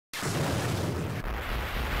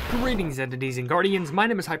Greetings, entities and guardians. My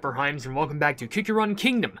name is HyperHimes, and welcome back to Cacao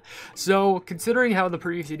Kingdom. So, considering how the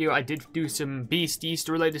previous video I did do some Beast East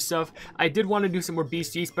related stuff, I did want to do some more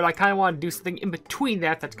Beast East, but I kind of want to do something in between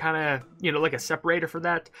that that's kind of, you know, like a separator for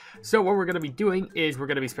that. So what we're going to be doing is we're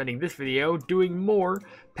going to be spending this video doing more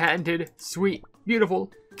patented, sweet,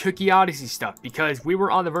 beautiful Cookie Odyssey stuff, because we were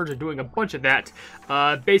on the verge of doing a bunch of that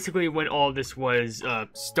basically when all this was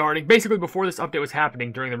starting, basically before this update was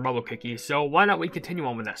happening during the Rumble Cookie. So why not we continue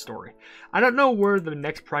on with that story? I don't know where the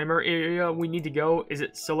next primary area we need to go. Is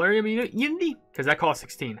it Solarium Unity? Because that costs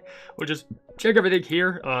 16. We'll just check everything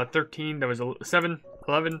here. 13, there was 7,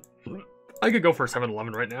 11. I could go for a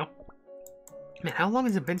 7-11 right now. Man, how long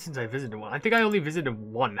has it been since I visited one? I think I only visited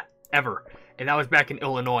one ever, and that was back in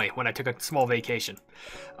Illinois when I took a small vacation.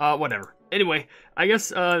 Whatever. Anyway, I guess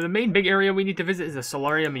the main big area we need to visit is the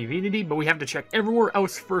Solarium Unity, but we have to check everywhere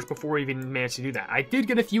else first before we even manage to do that. I did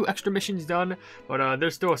get a few extra missions done, but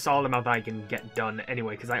there's still a solid amount that I can get done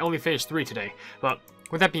anyway, because I only finished 3 today. But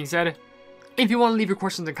with that being said, if you want to leave your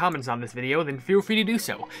questions and comments on this video, then feel free to do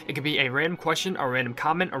so. It could be a random question, a random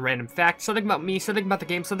comment, a random fact, something about me, something about the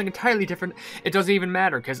game, something entirely different. It doesn't even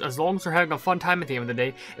matter, because as long as we're having a fun time at the end of the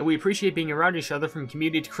day, and we appreciate being around each other from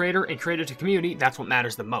community to creator and creator to community, that's what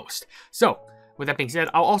matters the most. So, with that being said,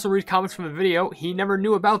 I'll also read comments from the video. He never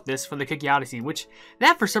knew about this from the Cookie Odyssey, which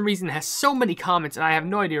that for some reason has so many comments, and I have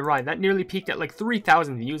no idea why. That nearly peaked at like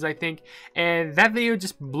 3,000 views, I think, and that video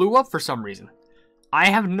just blew up for some reason. I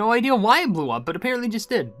have no idea why it blew up, but apparently just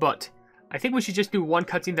did. But I think we should just do one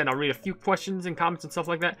cutscene, then I'll read a few questions and comments and stuff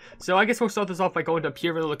like that. So I guess we'll start this off by going to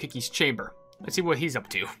Pierre Vanilla Cookie's chamber. Let's see what he's up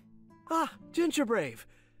to. Ah, Ginger Brave.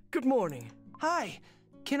 Good morning. Hi.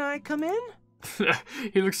 Can I come in?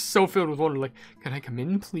 He looks so filled with wonder, like, can I come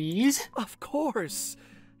in, please? Of course.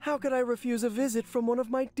 How could I refuse a visit from one of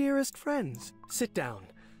my dearest friends? Sit down.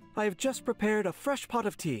 I have just prepared a fresh pot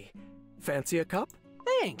of tea. Fancy a cup?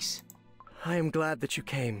 Thanks. I am glad that you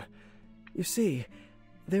came. You see,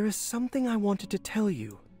 there is something I wanted to tell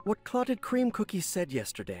you. What Clotted Cream Cookie said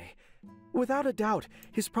yesterday. Without a doubt,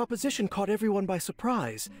 his proposition caught everyone by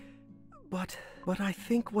surprise. But I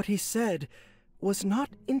think what he said was not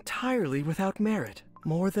entirely without merit.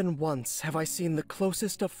 More than once have I seen the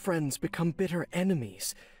closest of friends become bitter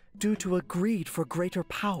enemies due to a greed for greater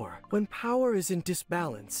power. When power is in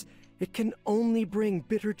disbalance, it can only bring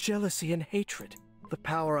bitter jealousy and hatred. The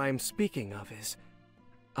power I am speaking of is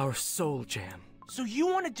our soul jam. So you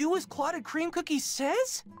want to do as Clotted Cream Cookie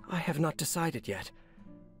says? I have not decided yet,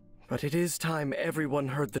 but it is time everyone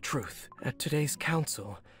heard the truth. At today's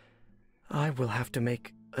council, I will have to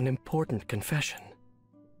make an important confession.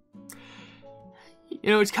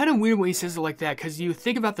 You know, it's kind of weird when he says it like that, because you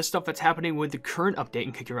think about the stuff that's happening with the current update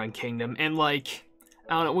in Cookie Run Kingdom, and like,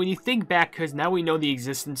 I don't know, when you think back, because now we know the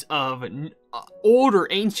existence of older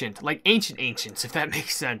ancient, like ancients, if that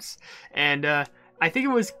makes sense. And I think it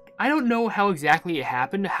was, I don't know how exactly it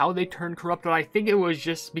happened, how they turned corrupt, but I think it was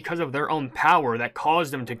just because of their own power that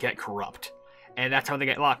caused them to get corrupt. And that's how they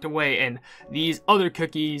get locked away. And these other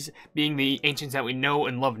cookies, being the ancients that we know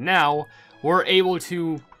and love now, were able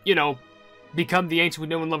to, you know, become the ancients we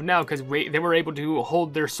know and love now because they were able to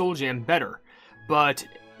hold their soul jam better. But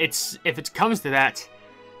if it comes to that,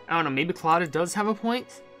 I don't know, maybe Claudia does have a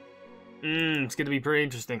point? It's gonna be pretty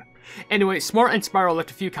interesting. Anyway, Smart and Spiral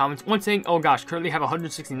left a few comments. One saying, oh gosh, currently have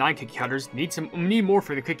 169 cookie cutters. Need more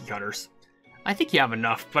for the cookie cutters. I think you have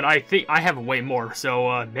enough, but I think I have way more.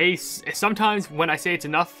 So sometimes when I say it's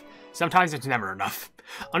enough, sometimes it's never enough.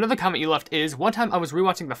 Another comment you left is, one time I was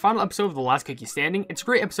rewatching the final episode of The Last Cookie Standing. It's a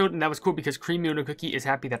great episode, and that was cool because Cream Unicorn Cookie is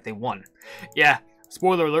happy that they won. Yeah,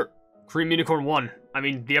 spoiler alert. Cream Unicorn won. I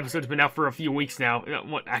mean, the episode's been out for a few weeks now.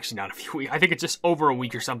 Well, actually, not a few weeks. I think it's just over a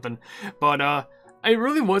week or something. But, it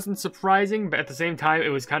really wasn't surprising, but at the same time, it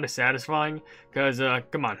was kind of satisfying. Because,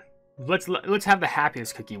 come on. Let's have the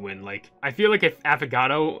happiest cookie win. Like, I feel like if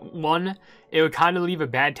Affogato won, it would kind of leave a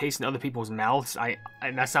bad taste in other people's mouths.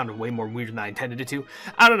 And that sounded way more weird than I intended it to.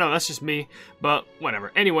 I don't know, that's just me. But,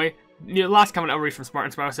 whatever. Anyway, the last comment I'll read from Smart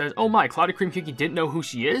and Spiral says, oh my, Clouded Cream Cookie didn't know who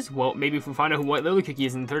she is? Well, maybe if we find out who White Lily Cookie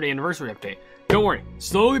is in the 30th anniversary update. Don't worry,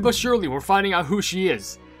 slowly but surely we're finding out who she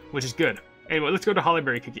is, which is good. Anyway, let's go to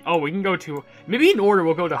Hollyberry Cookie. Oh, we can go to, maybe in order,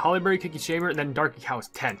 we'll go to Hollyberry Cookie Chamber and then Dark Cacao's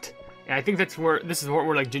tent. And I think that's where, this is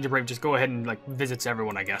where like Ginger Brave just go ahead and like visits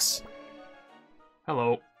everyone, I guess.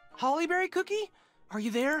 Hello. Hollyberry Cookie? Are you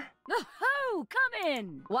there? Oh, come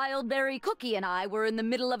in! Wildberry Cookie and I were in the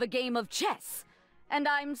middle of a game of chess. And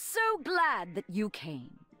I'm so glad that you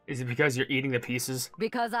came. Is it because you're eating the pieces?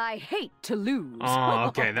 Because I hate to lose. Oh,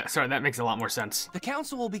 okay. Sorry, that makes a lot more sense. The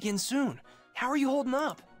council will begin soon. How are you holding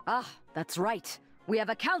up? Ah, that's right. We have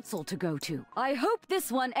a council to go to. I hope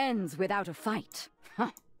this one ends without a fight.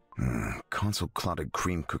 Huh. Consul Clotted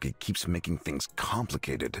Cream Cookie keeps making things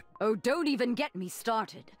complicated. Oh, don't even get me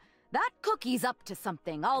started. That cookie's up to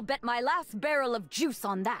something. I'll bet my last barrel of juice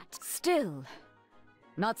on that. Still,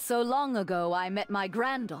 not so long ago I met my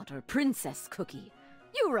granddaughter, Princess Cookie.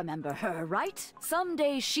 You remember her, right?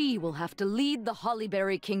 Someday she will have to lead the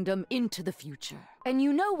Hollyberry Kingdom into the future. And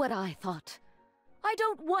you know what I thought? I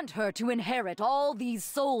don't want her to inherit all these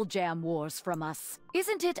soul jam wars from us.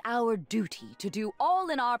 Isn't it our duty to do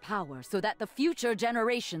all in our power so that the future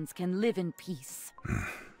generations can live in peace?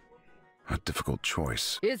 A difficult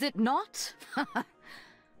choice. Is it not?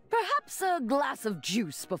 Perhaps a glass of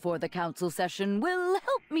juice before the council session will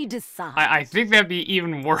help me decide. I think that'd be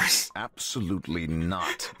even worse. Absolutely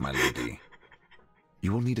not, my lady.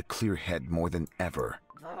 You will need a clear head more than ever.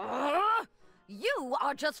 You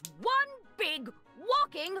are just one big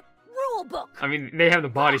walking rule book. I mean, they have the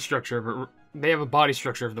body structure of it. They have a body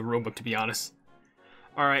structure of the rule book, to be honest.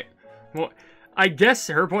 All right. Well, I guess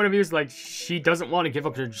her point of view is like she doesn't want to give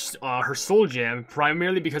up her soul gem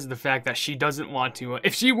primarily because of the fact that she doesn't want to.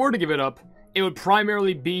 If she were to give it up, it would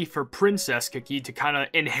primarily be for Princess Cookie to kind of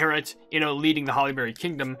inherit, leading the Hollyberry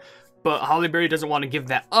Kingdom. But Hollyberry doesn't want to give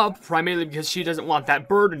that up primarily because she doesn't want that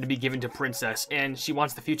burden to be given to Princess, and she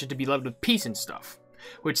wants the future to be loved with peace and stuff.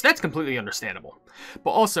 Which, that's completely understandable. But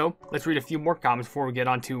also, let's read a few more comments before we get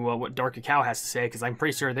on to what Dark Cacao has to say, because I'm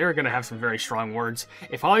pretty sure they're going to have some very strong words.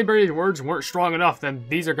 If Hollyberry's words weren't strong enough, then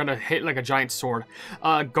these are going to hit like a giant sword.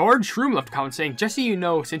 Guard Shroom left a comment saying, just so you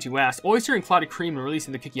know, since you asked, Oyster and Clotted Cream are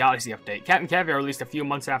releasing the Cookie Odyssey update. Cat and Caviar released a few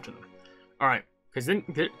months after them. Alright, because then...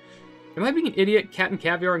 Am I being an idiot? Cat and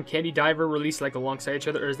Caviar and Candy Diver released like alongside each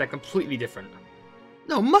other, or is that completely different?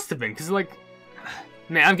 No, it must have been, because like...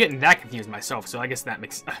 Man, I'm getting that confused myself, so I guess that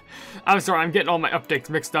makes... I'm sorry, I'm getting all my updates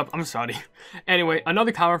mixed up. I'm sorry. Anyway,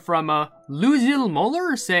 another comment from Luzil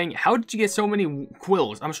Muller saying, how did you get so many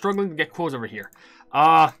quills? I'm struggling to get quills over here.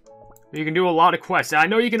 You can do a lot of quests. I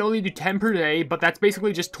know you can only do 10 per day, but that's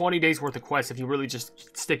basically just 20 days worth of quests if you really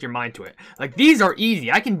just stick your mind to it. Like, these are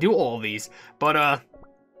easy. I can do all of these, but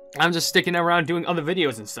I'm just sticking around doing other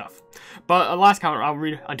videos and stuff. But last comment I'll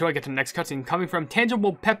read until I get to the next cutscene, coming from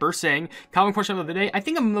Tangible Pepper saying, common question of the day, I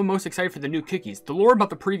think I'm the most excited for the new cookies. The lore about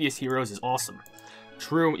the previous heroes is awesome.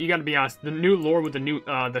 True, you gotta be honest, the new lore with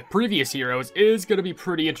the previous heroes is gonna be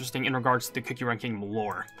pretty interesting in regards to the Cookie Run Kingdom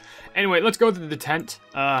lore. Anyway, let's go to the tent.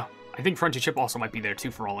 I think Crunchy Chip also might be there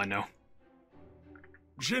too, for all I know.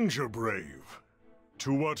 Ginger Brave,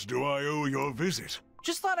 to what do I owe your visit?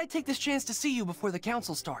 Just thought I'd take this chance to see you before the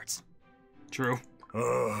council starts. True.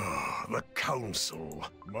 The council.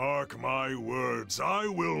 Mark my words, I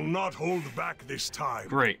will not hold back this time.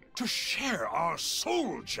 Great. To share our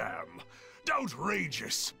soul jam.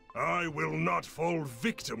 Outrageous. I will not fall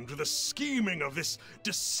victim to the scheming of this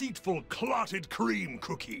deceitful clotted cream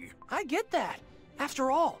cookie. I get that.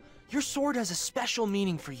 After all, your sword has a special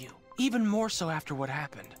meaning for you. Even more so after what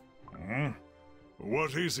happened.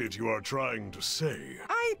 What is it you are trying to say?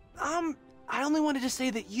 I only wanted to say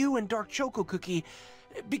that you and Dark Choco Cookie,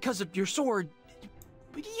 because of your sword,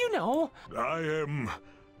 you know. I am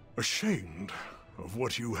ashamed of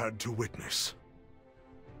what you had to witness.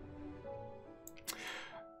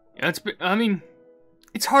 Yeah, I mean,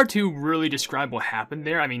 it's hard to really describe what happened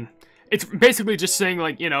there. I mean, it's basically just saying,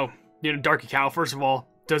 like, Dark Cacao, first of all,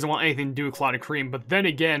 doesn't want anything to do with Clotted Cream, but then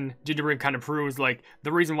again, Gingerbread kind of proves, like,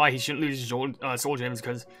 the reason why he shouldn't lose his soul gem is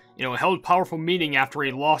because, it held powerful meaning after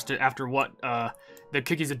he lost it, after what the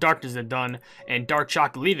Cookies of Darkness had done, and Dark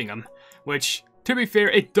Shock leaving him, which, to be fair,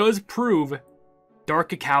 it does prove Dark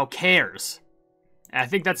Cacao cares. And I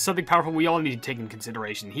think that's something powerful we all need to take into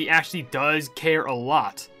consideration. He actually does care a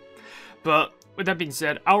lot. But, with that being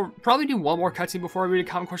said, I'll probably do one more cutscene before I read a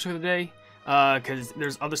comment question of the day. Because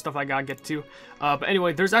there's other stuff I gotta get to. But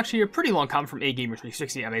anyway, there's actually a pretty long comment from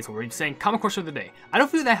AGamer360 I may as well read, saying, comment question of the day. I don't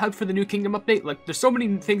feel that hyped for the new Kingdom update. Like, there's so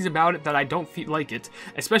many things about it that I don't feel like it.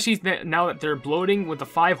 Especially now that they're bloating with the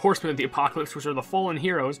 5 Horsemen of the Apocalypse, which are the fallen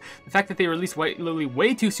heroes. The fact that they released literally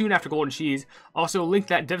way too soon after Golden Cheese. Also, linked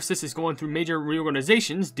that Devsisters is going through major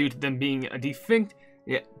reorganizations due to them being a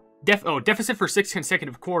deficit for 6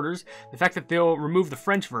 consecutive quarters. The fact that they'll remove the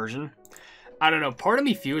French version. I don't know, part of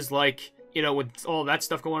me feels like, with all that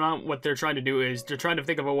stuff going on, what they're trying to do is they're trying to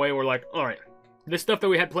think of a way where, like, alright, this stuff that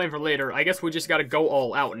we had planned for later, I guess we just gotta go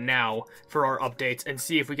all out now for our updates and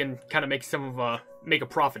see if we can kind of make a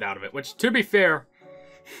profit out of it. Which, to be fair,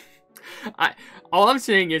 all I'm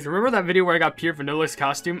saying is, remember that video where I got Pure Vanilla's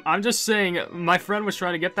costume? I'm just saying, my friend was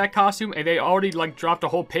trying to get that costume and they already, like, dropped a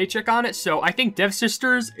whole paycheck on it, so I think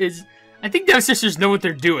Devsisters is I think Devsisters know what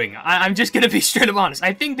they're doing. I'm just gonna be straight up honest.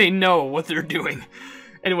 I think they know what they're doing.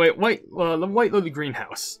 Anyway, the White Lily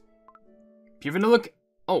Greenhouse. Pure vanilla.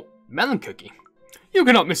 Oh, melon cookie. You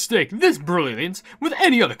cannot mistake this brilliance with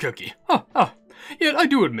any other cookie. Ha ha. Yet I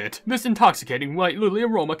do admit, this intoxicating white lily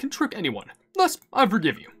aroma can trick anyone. Thus, I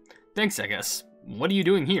forgive you. Thanks, I guess. What are you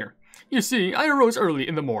doing here? You see, I arose early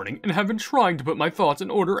in the morning and have been trying to put my thoughts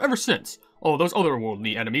in order ever since. All those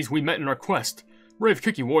otherworldly enemies we met in our quest. Brave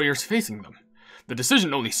cookie warriors facing them. The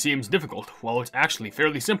decision only seems difficult, while it's actually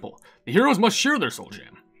fairly simple. The heroes must share their soul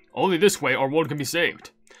gem. Only this way our world can be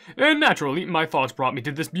saved. And naturally, my thoughts brought me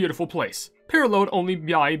to this beautiful place, paralleled only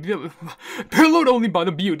by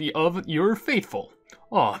the beauty of your faithful.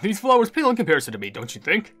 Aw, these flowers pale in comparison to me, don't you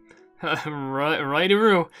think?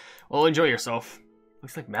 Righty-roo. Well, enjoy yourself.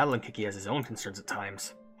 Looks like Madeleine Cookie has his own concerns at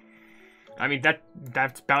times. I mean,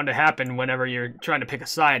 that's bound to happen whenever you're trying to pick a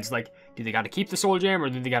side. It's like, do they gotta keep the soul gem, or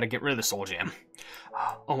do they gotta get rid of the soul gem?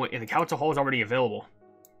 Oh, wait, and the council hall is already available.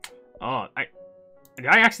 Oh, did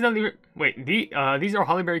I accidentally... Wait, these are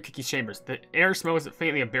Hollyberry Cookie chambers. The air smells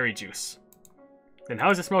faintly of berry juice. Then how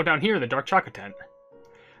does it smell down here in the dark chocolate tent?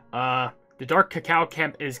 The dark cacao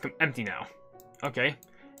camp is empty now. Okay.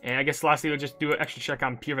 And I guess lastly we'll just do an extra check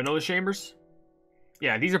on pure vanilla chambers.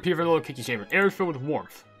 Yeah, these are pure vanilla cookie chambers. Air filled with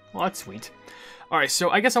warmth. Well, that's sweet. Alright, so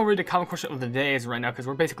I guess I'll read the common question of the day as right now, because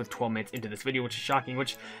we're basically 12 minutes into this video, which is shocking,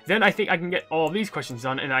 which then I think I can get all of these questions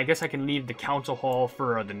done, and I guess I can leave the council hall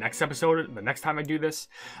for the next episode, the next time I do this.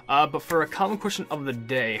 But for a common question of the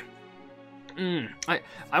day, I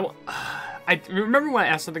remember when I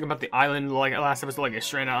asked something about the island, like last episode, like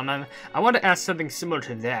Estrella, and I wanted to ask something similar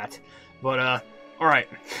to that, but alright,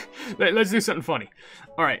 let's do something funny.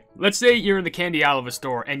 Alright, let's say you're in the candy aisle of a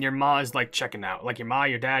store and your ma is like checking out. Like your ma,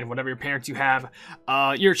 your dad, whatever your parents you have,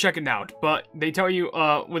 you're checking out. But they tell you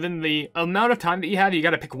within the amount of time that you have, you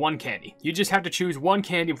gotta pick one candy. You just have to choose one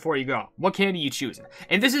candy before you go. What candy you choosing?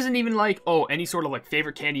 And this isn't even like, oh, any sort of like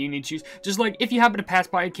favorite candy you need to choose. Just like if you happen to pass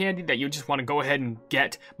by a candy that you just want to go ahead and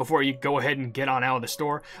get before you go ahead and get on out of the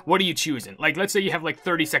store, what are you choosing? Like let's say you have like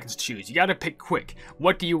 30 seconds to choose. You gotta pick quick.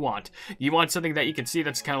 What do you want? You want something that you can see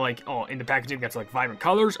that's kind of like, oh, in the packaging that's like vibrant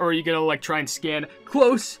colors, or are you gonna like try and scan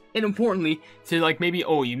close and importantly to like maybe,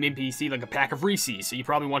 oh, you maybe see like a pack of Reese's, so you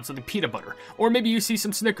probably want something peanut butter, or maybe you see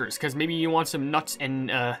some Snickers because maybe you want some nuts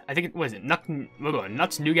and I think it was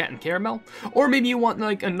nuts, nougat, and caramel, or maybe you want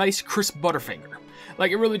like a nice crisp Butterfinger.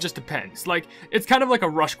 Like, it really just depends. Like, it's kind of like a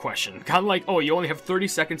rush question. Kind of like, oh, you only have 30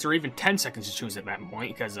 seconds or even 10 seconds to choose at that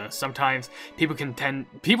point, because sometimes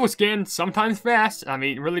people scan sometimes fast. I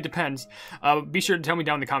mean, it really depends. Be sure to tell me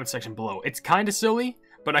down in the comment section below. It's kind of silly,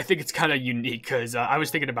 but I think it's kind of unique, because I was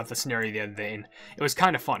thinking about the scenario the other day, and it was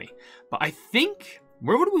kind of funny. But I think,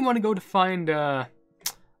 where would we want to go to find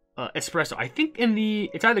Espresso? I think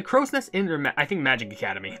it's either Crow's Nest Inn or I think Magic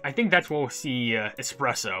Academy. I think that's where we'll see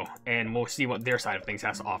Espresso, and we'll see what their side of things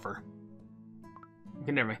has to offer.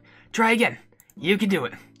 Okay, never mind. Try again. You can do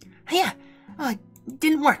it. Yeah, it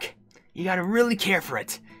didn't work. You gotta really care for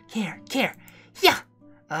it. Care. Yeah.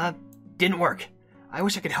 Didn't work. I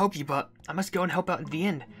wish I could help you, but I must go and help out at the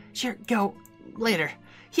end. Sure, go later.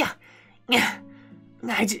 Yeah.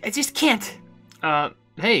 I just can't.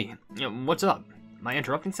 Hey, what's up? Am I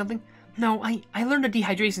interrupting something? No, I learned a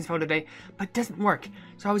dehydration spell today, but it doesn't work,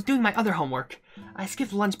 so I was doing my other homework. I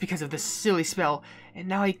skipped lunch because of this silly spell, and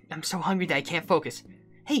now I'm so hungry that I can't focus.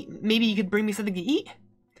 Hey, maybe you could bring me something to eat?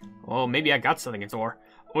 Well, maybe I got something in store.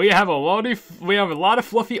 We have a lot of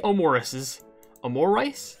fluffy omorices.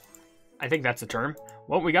 Omorice? I think that's the term.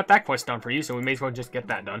 Well, we got that quest done for you, so we may as well just get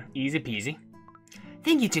that done. Easy peasy.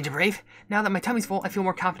 Thank you, Ginger Brave. Now that my tummy's full, I feel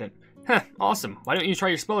more confident. Huh, awesome. Why don't you try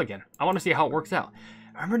your spell again? I want to see how it works out.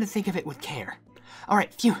 Remember to think of it with care.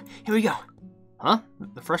 Alright, phew, here we go. Huh?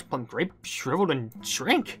 The fresh plum grape shriveled and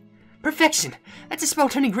shrank. Perfection! That's a spell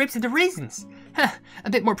turning grapes into raisins. Huh, a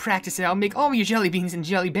bit more practice and I'll make all your jelly beans and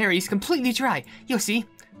jelly berries completely dry. You'll see.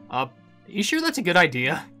 You sure that's a good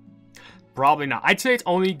idea? Probably not. I'd say it's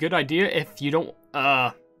only a good idea if you don't,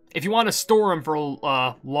 if you want to store them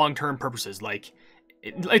for, long-term purposes, like...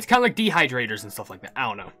 It's kind of like dehydrators and stuff like that. I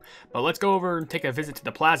don't know. But let's go over and take a visit to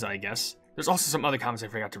the plaza, I guess. There's also some other comments I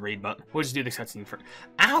forgot to read, but we'll just do the cutscene first.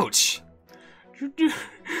 Ouch!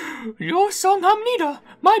 Yo, Song Hamnida!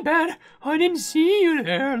 My bad! I didn't see you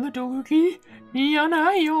there, little cookie.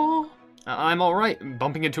 I'm alright.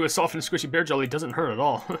 Bumping into a soft and squishy bear jelly doesn't hurt at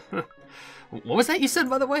all. What was that you said,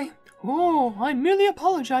 by the way? Oh, I merely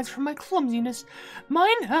apologize for my clumsiness.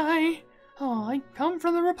 I come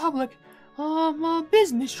from the Republic. A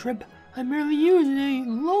business trip. I merely use a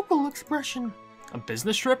local expression. A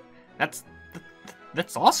business trip? That's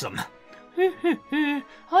awesome.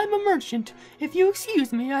 I'm a merchant. If you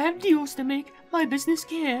excuse me, I have deals to make. My business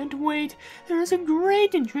can't wait. There is a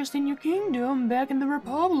great interest in your kingdom back in the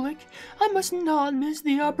Republic. I must not miss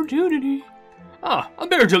the opportunity. Ah, a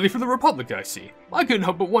bear jelly for the Republic, I see. I couldn't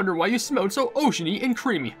help but wonder why you smelled so oceany and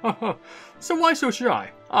creamy. Haha. So why so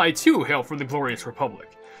shy? I, too, hail from the glorious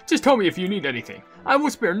Republic. Just tell me if you need anything. I will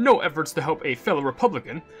spare no efforts to help a fellow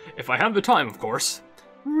Republican. If I have the time, of course.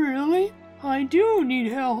 Really? I do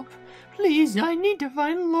need help. Please, I need to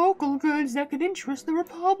find local goods that could interest the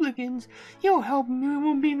Republicans. Your help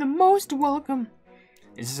will be the most welcome.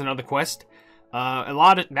 Is this another quest?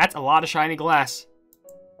 That's a lot of shiny glass.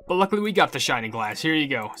 But luckily we got the shiny glass. Here you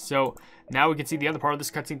go. So now we can see the other part of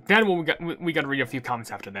this cutscene. Then we got to read a few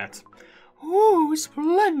comments after that. Ooh,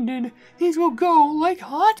 splendid. These will go like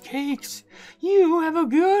hotcakes. You have a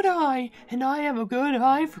good eye, and I have a good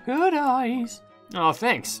eye for good eyes. Oh,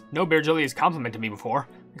 thanks. No bear jelly has complimented me before.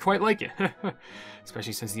 I quite like it.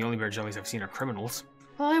 Especially since the only bear jellies I've seen are criminals.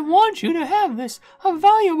 I want you to have this. A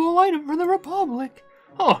valuable item for the Republic.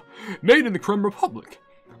 Oh, made in the Creme Republic.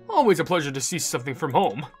 Always a pleasure to see something from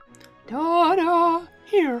home. Ta-da!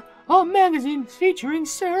 Here, a magazine featuring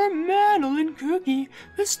Sarah Madeleine Cookie,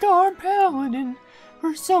 the Star Paladin.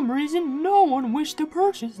 For some reason, no one wished to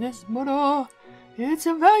purchase this, but, it's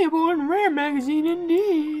a valuable and rare magazine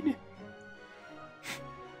indeed.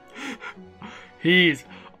 He's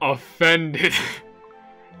offended.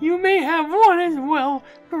 You may have one as well.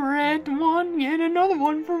 Grant one, get another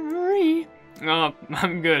one for free. Oh,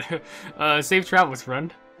 I'm good. Safe travels,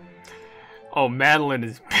 friend. Oh, Madeleine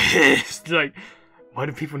is pissed. Like, why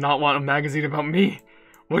do people not want a magazine about me?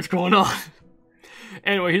 What's going on?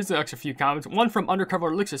 Anyway, here's the extra few comments. One from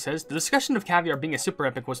Undercover Elixir says, the discussion of caviar being a super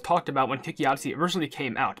epic was talked about when Cookie Odyssey originally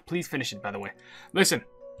came out. Please finish it, by the way. Listen,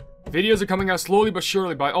 videos are coming out slowly but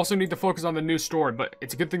surely, but I also need to focus on the new story, but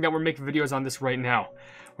it's a good thing that we're making videos on this right now.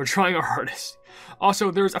 We're trying our hardest. Also,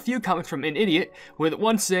 there's a few comments from an idiot, with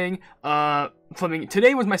one saying, Fleming,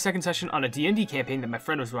 today was my second session on a D&D campaign that my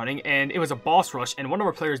friend was running, and it was a boss rush, and one of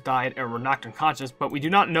our players died and were knocked unconscious, but we do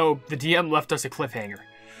not know, the DM left us a cliffhanger.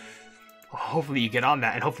 Hopefully you get on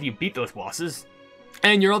that, and hopefully you beat those bosses.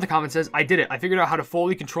 And your other comment says, I did it. I figured out how to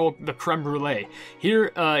fully control the creme brulee. Here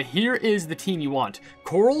is the team you want.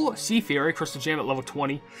 Coral, Sea Fairy, Crystal Jam at level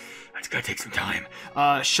 20. That's gonna take some time.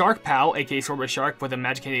 Shark Pal, aka Sorbet Shark, with a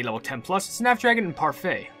Magic Candy level 10+, Snapdragon, and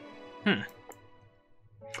Parfait.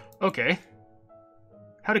 Okay.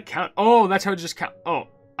 How to count? Oh, that's how to just count. Oh,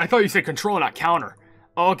 I thought you said control, not counter.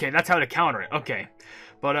 Oh, okay, that's how to counter it. Okay.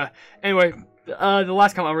 But, anyway, the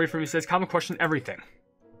last comment I'll read from you says, common question, everything.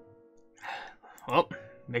 Well,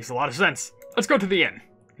 makes a lot of sense. Let's go to the inn,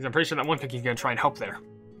 because I'm pretty sure that one cookie's gonna try and help there.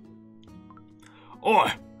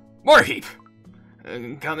 Oh, Warheap!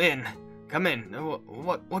 Come in. Come in.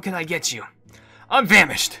 What can I get you? I'm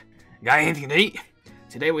famished. Got anything to eat?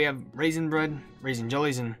 Today we have raisin bread, raisin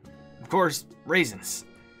jellies, and, of course, raisins.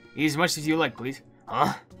 Eat as much as you like, please.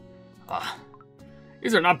 Huh?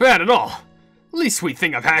 These are not bad at all. Least sweet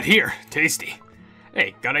thing I've had here. Tasty.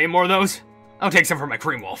 Hey, got any more of those? I'll take some for my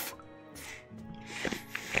cream wolf.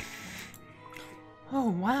 Oh,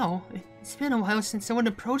 wow. It's been a while since someone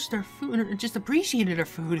approached our food or just appreciated our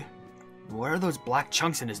food. What are those black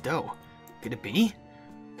chunks in his dough? Could it be?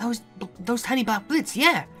 Those tiny black blitz,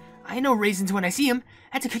 yeah. I know raisins when I see them.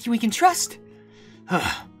 That's a cookie we can trust.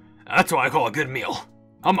 That's what I call a good meal.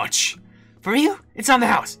 How much? For you? It's on the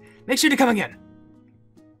house. Make sure to come again.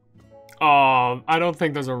 I don't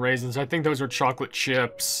think those are raisins. I think those are chocolate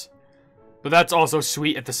chips. But that's also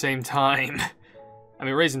sweet at the same time. I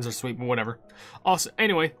mean, raisins are sweet, but whatever. Also,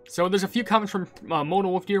 anyway, so there's a few comments from Mona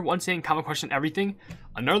Wolf Deer. One saying, common question, everything.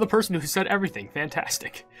 Another person who said everything.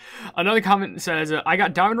 Fantastic. Another comment says, I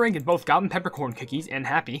got diamond rank in both goblin peppercorn cookies and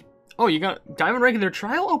happy. Oh, you got diamond rank in their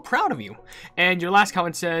trial? Oh, proud of you. And your last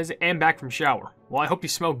comment says, and back from shower. Well, I hope you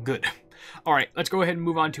smell good. Alright, let's go ahead and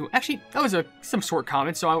move on to... Actually, that was some short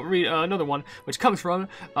comment, so I'll read another one, which comes from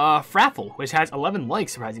Fraffle, which has 11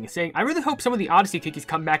 likes, surprisingly, saying, I really hope some of the Odyssey cookies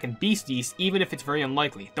come back in Beasties, even if it's very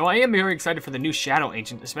unlikely. Though I am very excited for the new Shadow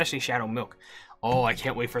Ancient, especially Shadow Milk. Oh, I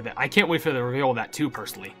can't wait for that. I can't wait for the reveal of that too,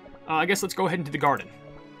 personally. I guess let's go ahead into the garden.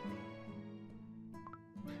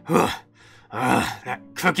 That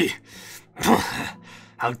cookie.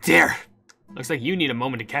 How dare. Looks like you need a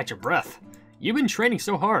moment to catch your breath. You've been training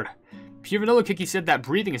so hard. Pure Vanilla Cookie said that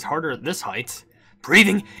breathing is harder at this height.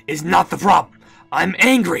 Breathing is not the problem. I'm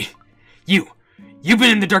angry. You've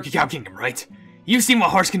been in the Dark Cacao Kingdom, right? You've seen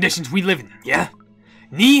what harsh conditions we live in, yeah?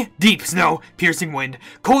 Knee-deep snow, piercing wind,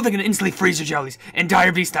 cold that can instantly freeze your jellies, and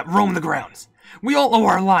dire beasts that roam the grounds. We all owe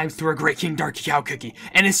our lives to our great King Dark Cacao Cookie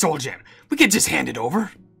and his soul gem. We can't just hand it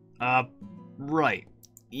over. Right.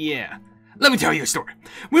 Yeah. Let me tell you a story.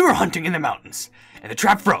 We were hunting in the mountains, and the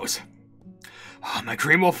trap froze. Oh, my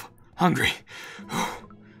cream wolf, hungry.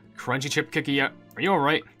 Crunchy chip cookie, are you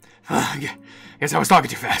alright? Guess I was talking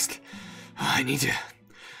too fast. I need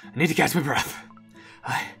to catch my breath.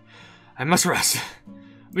 I must rest.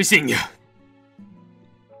 Be seeing you.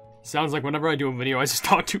 Sounds like whenever I do a video, I just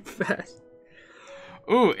talk too fast.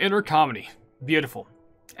 Ooh, inner comedy. Beautiful.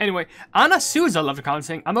 Anyway, Anna Souza left a comment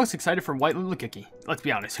saying, I'm most excited for White Lily Cookie. Let's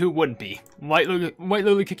be honest, who wouldn't be? White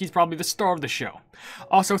Lily Cookie is probably the star of the show.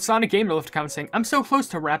 Also, Sonic Gamer left a comment saying, I'm so close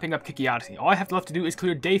to wrapping up Cookie Odyssey. All I have left to do is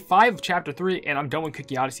clear day 5 of chapter 3, and I'm done with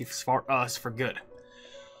Cookie Odyssey for good.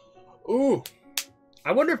 Ooh.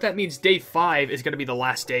 I wonder if that means day 5 is going to be the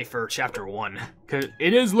last day for chapter 1. Because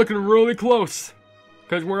it is looking really close.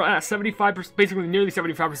 Because we're at 75%, basically nearly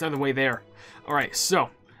 75% of the way there. Alright, so,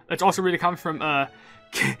 let's also read a comment from,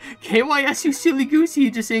 KYS, you silly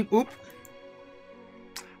goosey, just saying, oop.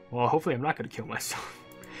 Well, hopefully I'm not going to kill myself.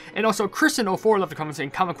 And also, Kristen04 left a comment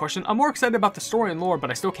saying, common question, I'm more excited about the story and lore,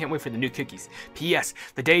 but I still can't wait for the new cookies. P.S.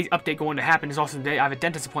 The day update going to happen is also the day I have a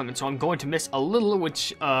dentist appointment, so I'm going to miss a little,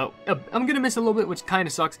 which, I'm going to miss a little bit, which kind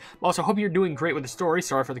of sucks. Also, hope you're doing great with the story.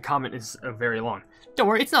 Sorry for the comment, it's very long. Don't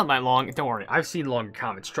worry, it's not that long. Don't worry, I've seen longer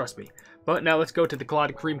comments, trust me. But now let's go to the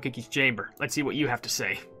Clotted Cream Cookies chamber. Let's see what you have to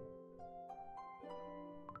say.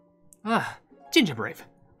 Ah, Ginger Brave,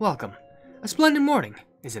 welcome. A splendid morning,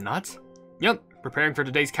 is it not? Yep, preparing for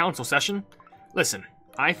today's council session. Listen,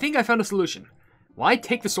 I think I found a solution. Why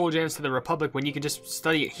take the Soul Gems to the Republic when you can just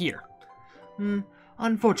study it here?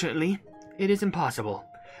 Unfortunately, it is impossible.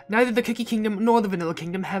 Neither the Cookie Kingdom nor the Vanilla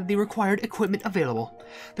Kingdom have the required equipment available.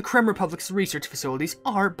 The Creme Republic's research facilities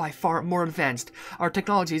are by far more advanced, our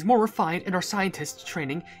technology is more refined, and our scientists'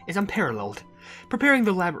 training is unparalleled. Preparing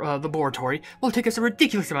the laboratory will take us a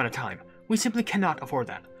ridiculous amount of time. We simply cannot afford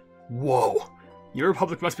that. Whoa! Your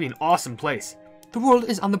Republic must be an awesome place. The world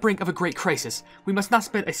is on the brink of a great crisis. We must not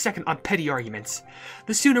spend a second on petty arguments.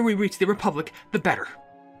 The sooner we reach the Republic, the better.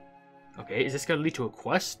 Okay, is this going to lead to a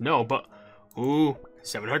quest? No, but... Ooh,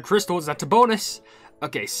 700 crystals, that's a bonus.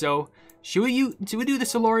 Okay, so... Should we do the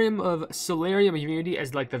Solarium Immunity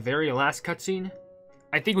as like the very last cutscene?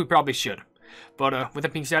 I think we probably should. But with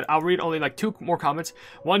that being said, I'll read only like 2 more comments.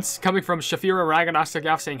 One's coming from Shafira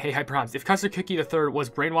Raganastagaf saying, hey, HyperHimes, if Custard Cookie III was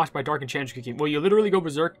brainwashed by Dark Enchantress Cookie, will you literally go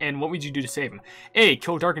berserk, and what would you do to save him? A,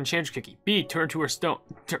 kill Dark Enchantress Cookie. B, turn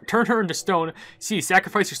her into stone. C,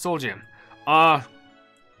 sacrifice your soul gem. Probably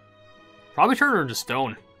turn her into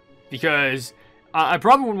stone. Because I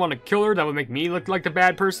probably wouldn't want to kill her. That would make me look like the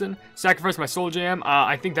bad person. Sacrifice my soul gem.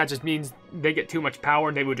 I think that just means they get too much power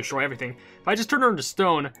and they would destroy everything. If I just turn her into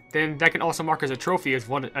stone, then that can also mark as a trophy as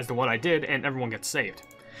the one I did, and everyone gets saved.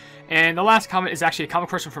 And the last comment is actually a comment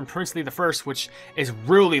question from Princely the First, which is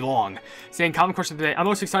really long. Saying, comment question today, I'm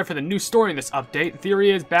most excited for the new story in this update. The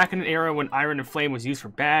theory is, back in an era when Iron and Flame was used for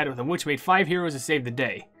bad, the witch made 5 heroes to save the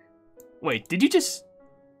day. Wait, did you just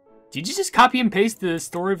copy and paste the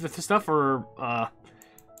story of the stuff, or,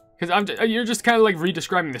 because you're just kind of like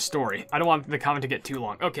re-describing the story. I don't want the comment to get too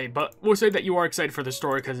long. Okay, but we'll say that you are excited for the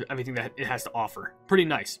story because of everything that it has to offer. Pretty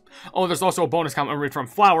nice. Oh, there's also a bonus comment I read from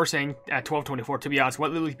Flower saying at 12:24, to be honest,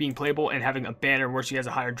 White Lily being playable and having a banner where she has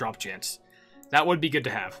a higher drop chance. That would be good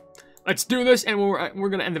to have. Let's do this, and we're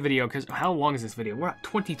going to end the video, because how long is this video? We're at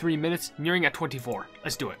 23 minutes, nearing at 24.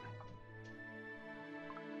 Let's do it.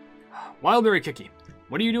 Wildberry Cookie,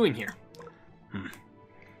 what are you doing here?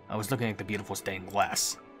 I was looking at the beautiful stained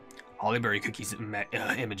glass. Hollyberry Cookie's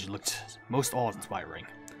image looked most awe-inspiring.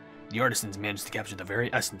 The artisans managed to capture the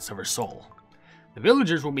very essence of her soul. The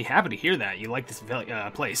villagers will be happy to hear that you like this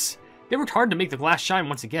place. They worked hard to make the glass shine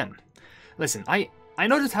once again. Listen, I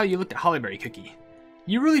noticed how you looked at Hollyberry Cookie.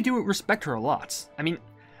 You really do respect her a lot. I mean,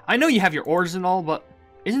 I know you have your orders and all, but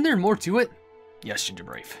isn't there more to it? Yes, Ginger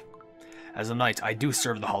Brave. As a knight, I do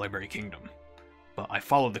serve the Hollyberry Kingdom. But I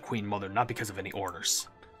follow the Queen Mother not because of any orders.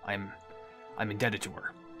 I'm indebted to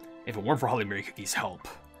her. If it weren't for Hollyberry Cookie's help...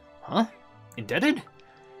 Huh? Indebted?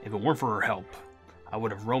 If it weren't for her help, I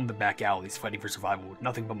would have roamed the back alleys fighting for survival with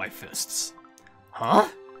nothing but my fists. Huh?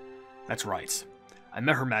 That's right. I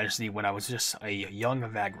met Her Majesty when I was just a young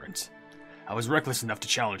vagrant. I was reckless enough to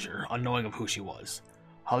challenge her, unknowing of who she was.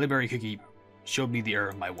 Hollyberry Cookie showed me the error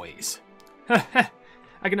of my ways. I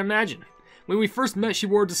can imagine. When we first met, she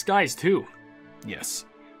wore a disguise too. Yes,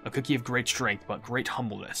 a cookie of great strength, but great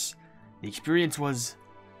humbleness. The experience was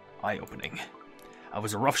eye-opening. I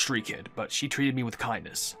was a rough street kid, but she treated me with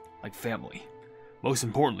kindness, like family. Most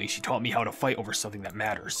importantly, she taught me how to fight over something that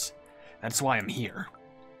matters. That's why I'm here.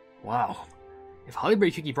 Wow. If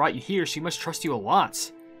Hollyberry Cookie brought you here, she must trust you a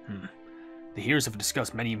lot. The heroes have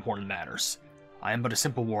discussed many important matters. I am but a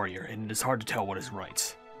simple warrior, and it is hard to tell what is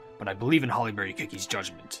right. But I believe in Hollyberry Cookie's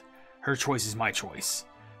judgment. Her choice is my choice,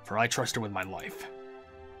 for I trust her with my life.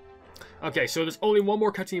 Okay, so there's only one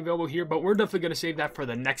more cutscene available here, but we're definitely going to save that for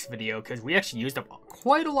the next video, because we actually used up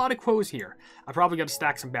quite a lot of quotes here. I probably got to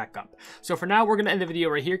stack some back up. So for now, we're going to end the video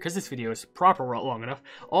right here, because this video is proper long enough.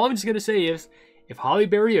 All I'm just going to say is, if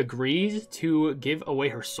Hollyberry agrees to give away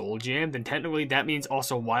her soul gem, then technically that means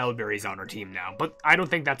also Wildberry's on her team now. But I don't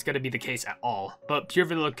think that's going to be the case at all. But Pure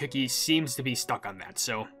Vanilla Cookie seems to be stuck on that,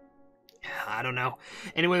 so I don't know.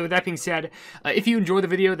 Anyway, with that being said, if you enjoyed the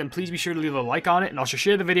video, then please be sure to leave a like on it, and also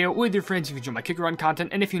share the video with your friends if you enjoy my Kicker Run content,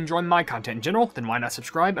 and if you enjoy my content in general, then why not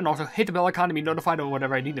subscribe, and also hit the bell icon to be notified of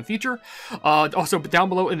whatever I do in the future. Also, down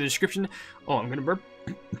below in the description, oh, I'm gonna burp.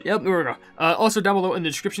 Yep, there we go. Also, down below in the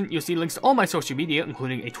description, you'll see links to all my social media,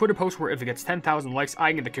 including a Twitter post where if it gets 10,000 likes,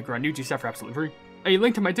 I get the Kicker Run YouTube stuff for absolutely free, a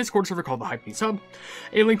link to my Discord server called the Hypenese Hub,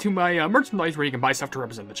 a link to my merchandise where you can buy stuff to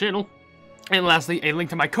represent the channel, and lastly, a link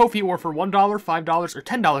to my Ko-fi, where for $1, $5, or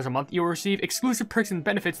 $10 a month, you'll receive exclusive perks and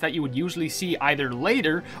benefits that you would usually see either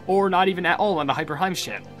later or not even at all on the HyperHimes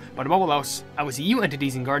channel. But above all else, I will see you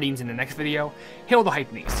entities and guardians in the next video. Hail the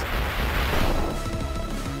Hypenese.